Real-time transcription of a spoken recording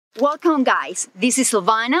Welcome guys, this is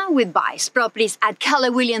Silvana with Baez Properties at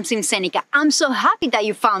Keller Williams in Seneca. I'm so happy that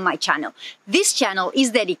you found my channel. This channel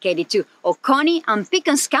is dedicated to Oconee and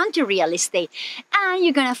Pickens County real estate, and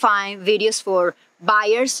you're gonna find videos for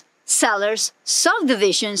buyers, sellers,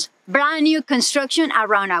 subdivisions, brand new construction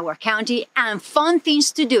around our county, and fun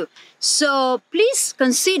things to do. So please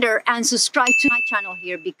consider and subscribe to my channel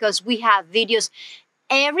here because we have videos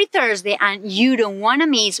every Thursday and you don't want to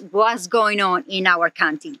miss what's going on in our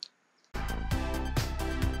county.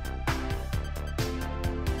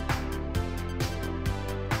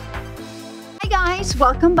 Hi guys,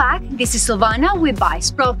 welcome back. This is Silvana with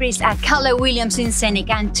Baez Properties at Keller Williams in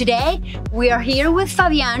Seneca, and today we are here with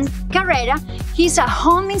Fabian Carrera. He's a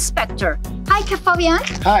home inspector. Hi Fabian.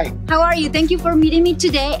 Hi. How are you? Thank you for meeting me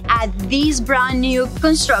today at this brand new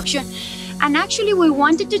construction. And actually, we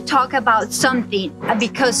wanted to talk about something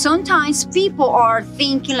because sometimes people are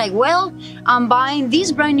thinking like, well, I'm buying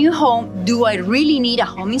this brand new home. Do I really need a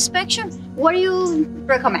home inspection? What do you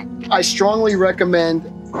recommend? I strongly recommend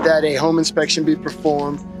that a home inspection be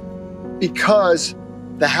performed because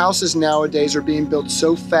the houses nowadays are being built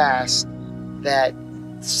so fast that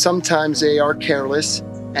sometimes they are careless,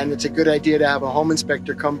 and it's a good idea to have a home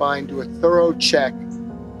inspector come by and do a thorough check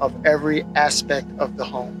of every aspect of the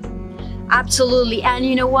home. Absolutely. And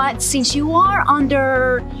you know what? Since you are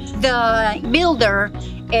under the builder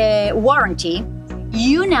warranty,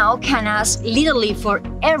 you now can ask literally for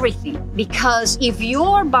everything, because if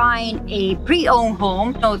you're buying a pre-owned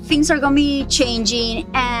home, things are going to be changing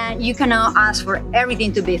and you cannot ask for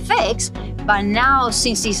everything to be fixed. But now,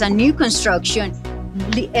 since it's a new construction,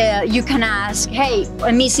 you can ask, hey,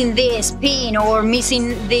 I'm missing this pin or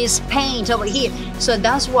missing this paint over here. So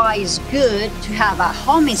that's why it's good to have a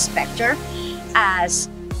home inspector, as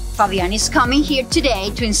Fabian is coming here today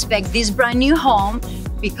to inspect this brand new home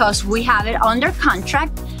because we have it under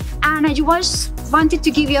contract. And I just wanted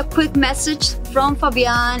to give you a quick message from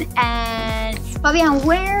Fabian. And Fabian,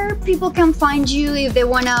 where people can find you if they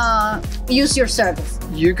want to use your service?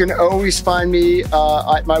 You can always find me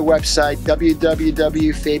at my website,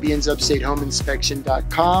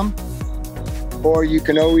 www.fabiansupstatehomeinspection.com, or you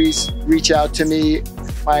can always reach out to me.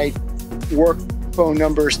 My work phone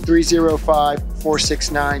number is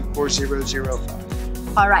 305-469-4005.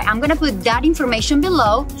 All right, I'm gonna put that information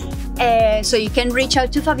below so you can reach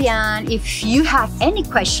out to Fabian. If you have any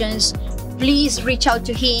questions, please reach out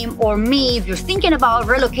to him or me. If you're thinking about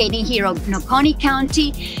relocating here in Oconee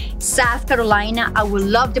County, South Carolina, I would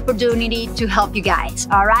love the opportunity to help you guys.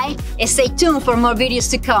 All right, stay tuned for more videos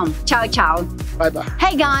to come. Ciao, ciao. Bye-bye.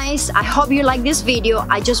 Hey guys, I hope you like this video.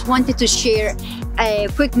 I just wanted to share a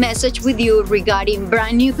quick message with you regarding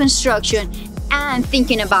brand new construction and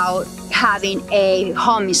thinking about having a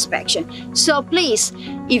home inspection. So please,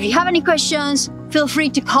 if you have any questions, feel free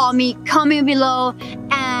to call me, comment below.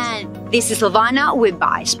 And this is Silvana with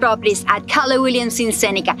Baez Properties at Keller Williams in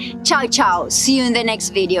Seneca. Ciao, ciao. See you in the next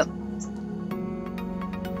video.